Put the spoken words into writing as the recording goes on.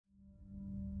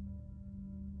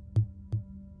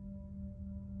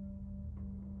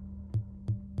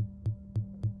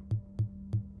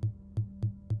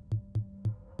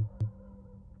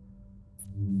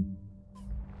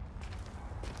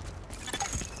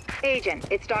Agent,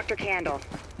 it's Dr. Candle.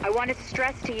 I want to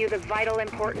stress to you the vital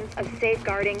importance of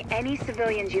safeguarding any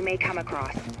civilians you may come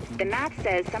across. The math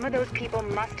says some of those people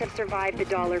must have survived the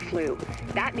dollar flu.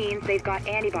 That means they've got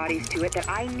antibodies to it that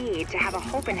I need to have a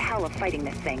hope in hell of fighting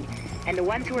this thing. And the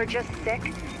ones who are just sick,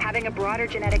 having a broader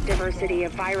genetic diversity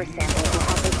of virus samples will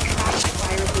help us track the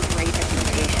virus's rate of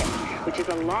mutation, which is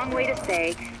a long way to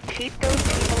say, keep those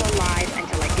people alive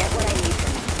until I get what I need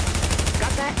from them.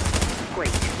 Got that?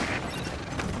 Great.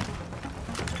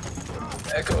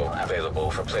 Echo available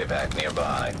for playback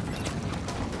nearby.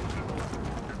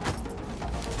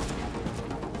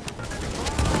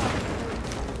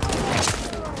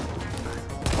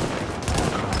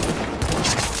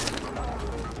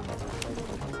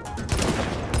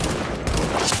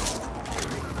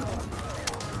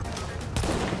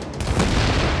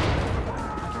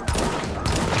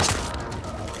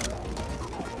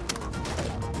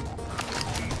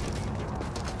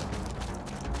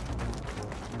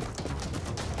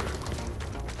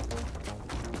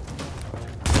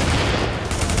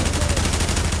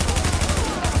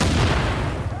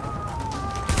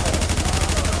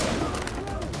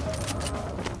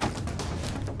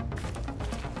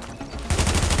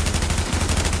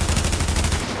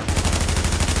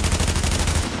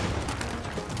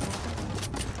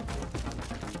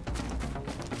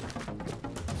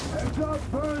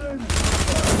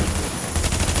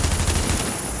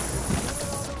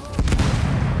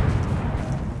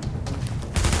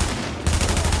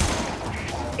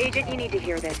 Agent, you need to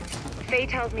hear this. Faye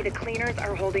tells me the cleaners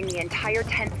are holding the entire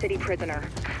Tent City prisoner.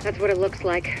 That's what it looks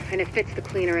like, and it fits the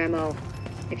cleaner MO.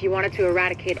 If you wanted to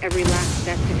eradicate every last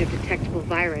vestige of detectable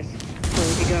virus, where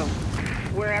would you go?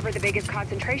 Wherever the biggest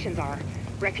concentrations are.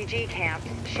 Refugee camps,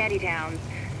 shantytowns.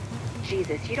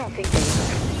 Jesus, you don't think they...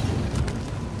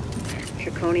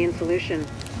 Draconian solution,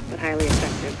 but highly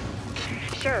effective.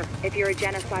 Sure, if you're a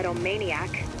genocidal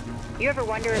maniac. You ever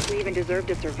wonder if we even deserve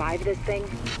to survive this thing?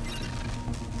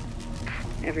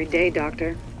 Every day,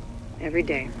 Doctor. Every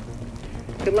day.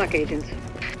 Good luck, agents.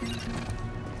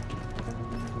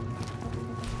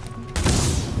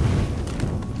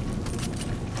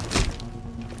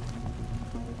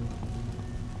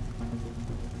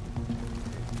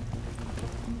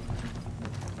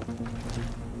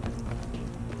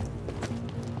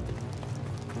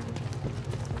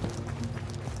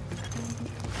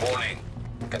 Warning.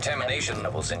 Contamination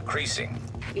levels increasing.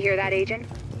 You hear that, Agent?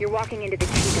 You're walking into the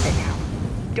teeth of it now.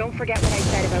 Don't forget what I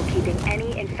said about keeping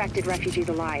any infected refugees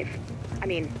alive. I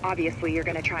mean, obviously you're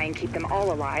gonna try and keep them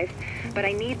all alive, but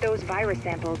I need those virus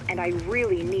samples, and I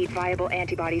really need viable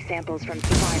antibody samples from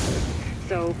survivors.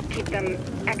 So keep them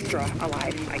extra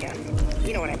alive, I guess.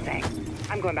 You know what I'm saying.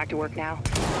 I'm going back to work now.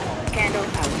 Candle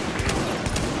out.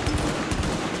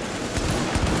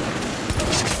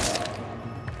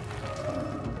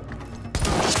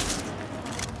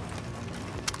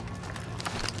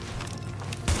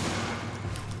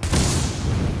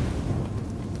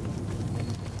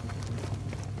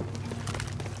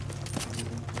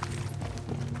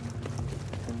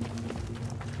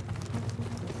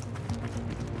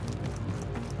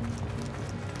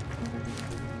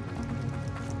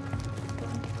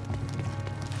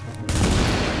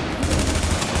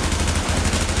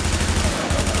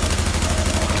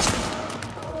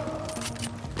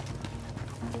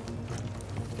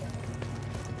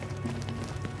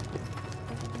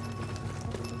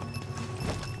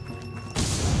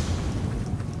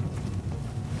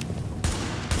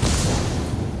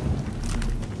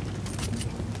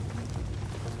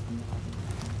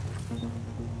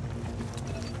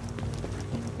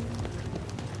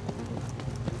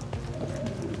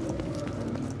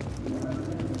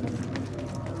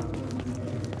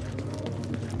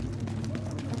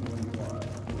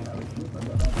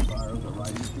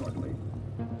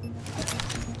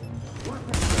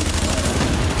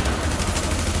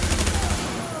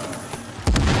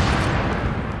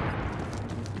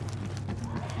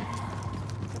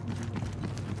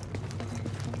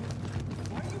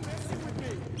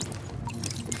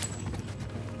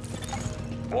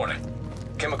 Warning.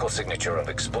 Chemical signature of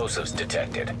explosives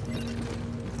detected.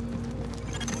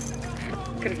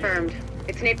 Confirmed.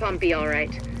 It's napalm B, all right.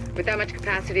 With that much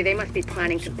capacity, they must be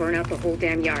planning to burn out the whole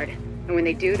damn yard. And when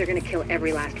they do, they're gonna kill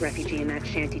every last refugee in that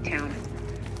shanty town.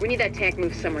 We need that tank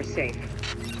moved somewhere safe.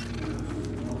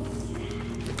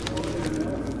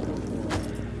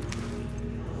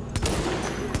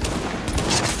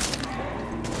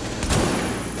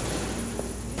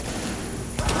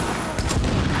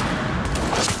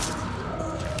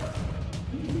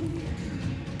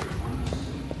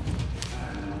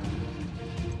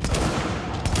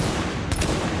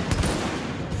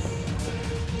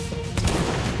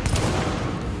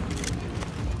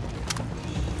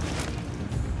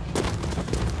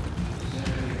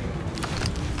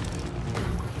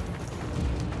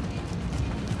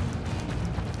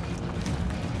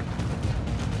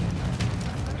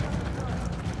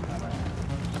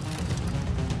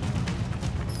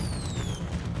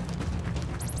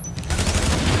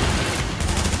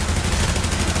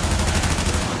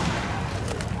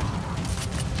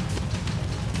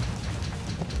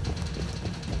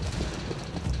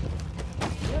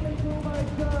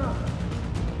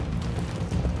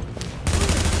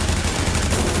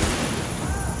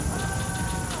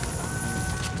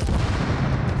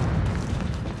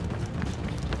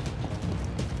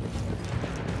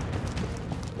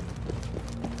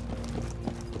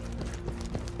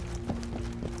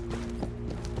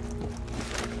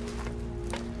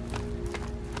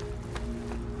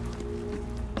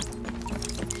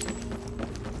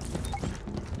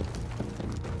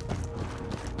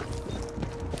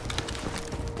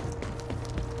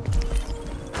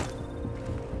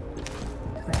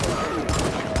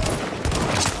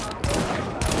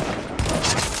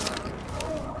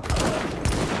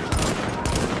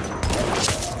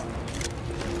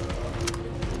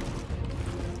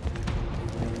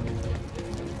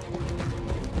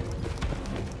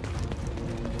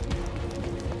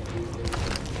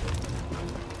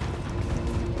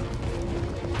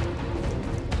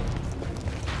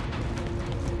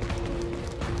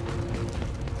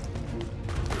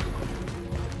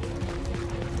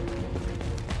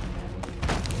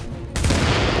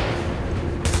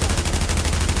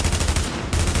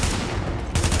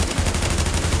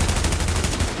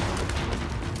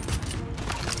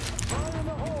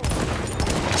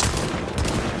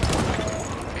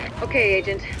 Okay,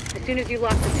 Agent. As soon as you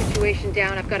lock the situation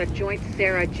down, I've got a joint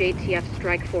Sarah JTF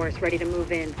strike force ready to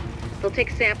move in. They'll take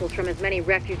samples from as many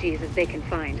refugees as they can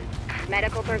find.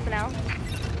 Medical personnel?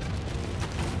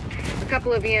 A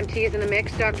couple of EMTs in the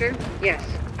mix, Doctor? Yes.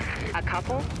 A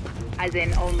couple? As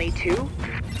in only 2?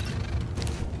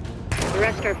 The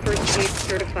rest are first aid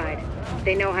certified.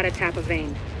 They know how to tap a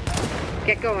vein.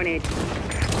 Get going, Agent.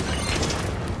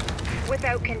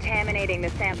 Without contaminating the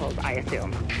samples, I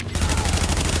assume.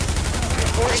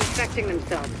 Or infecting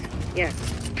themselves. Yes.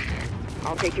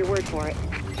 I'll take your word for it.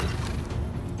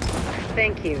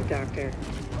 Thank you, Doctor.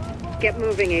 Get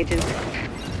moving, Agent.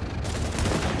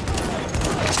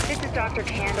 This is Dr.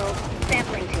 Candle.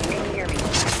 Sampling team, can you hear me?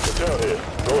 Down here.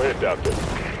 Go ahead, Doctor.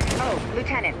 Oh,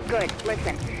 Lieutenant, good.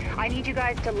 Listen, I need you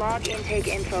guys to log intake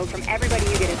info from everybody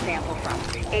you get a sample from.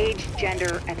 Age,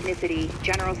 gender, ethnicity,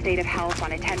 general state of health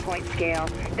on a 10-point scale,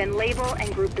 then label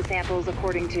and group the samples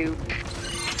according to...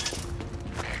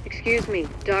 Excuse me,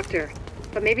 Doctor,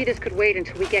 but maybe this could wait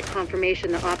until we get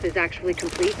confirmation the op is actually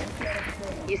complete?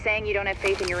 You saying you don't have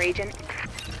faith in your agent?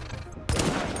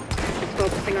 Just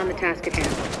focusing on the task at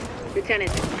hand.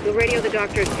 Lieutenant, we'll radio the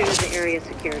Doctor as soon as the area is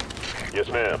secured. Yes,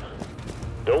 ma'am.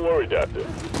 Don't worry, Doctor.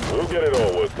 We'll get it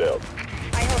all worked out.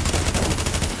 I hope so.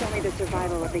 It's only the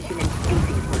survival of the human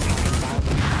species we're talking about.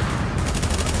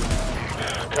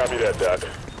 Copy that, Doc.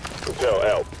 Hotel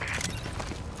out.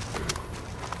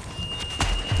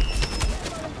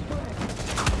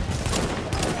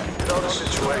 You know the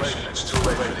situation. It's too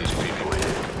late for these people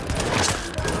here.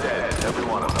 They're dead, every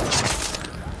one of them.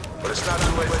 But it's not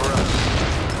too late for us.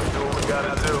 We'll do what we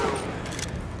gotta do.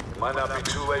 It might not be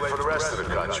too late for the rest of the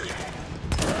country.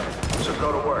 So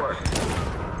go to work.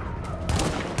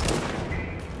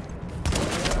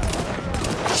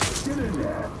 Get in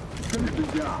there. Finish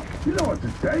the job. You know what's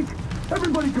at stake.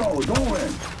 Everybody goes, all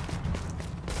in.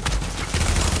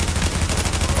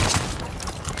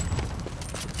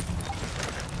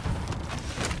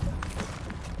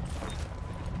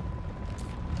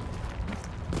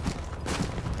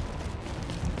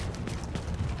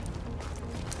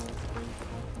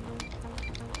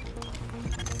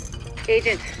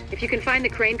 Agent, if you can find the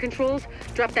crane controls,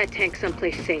 drop that tank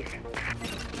someplace safe.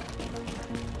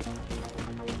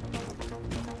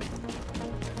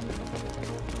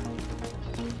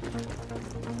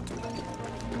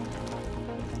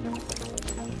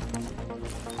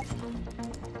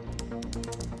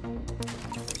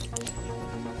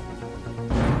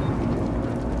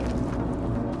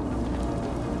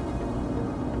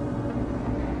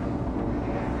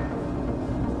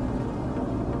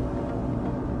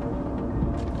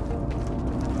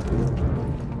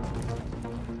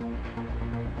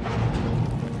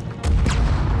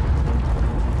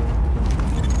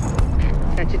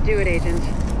 That should do it, Agent.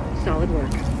 Solid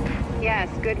work. Yes,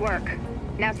 good work.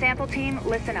 Now sample team,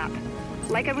 listen up.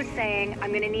 Like I was saying,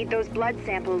 I'm gonna need those blood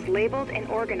samples labeled and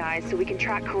organized so we can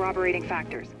track corroborating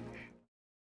factors.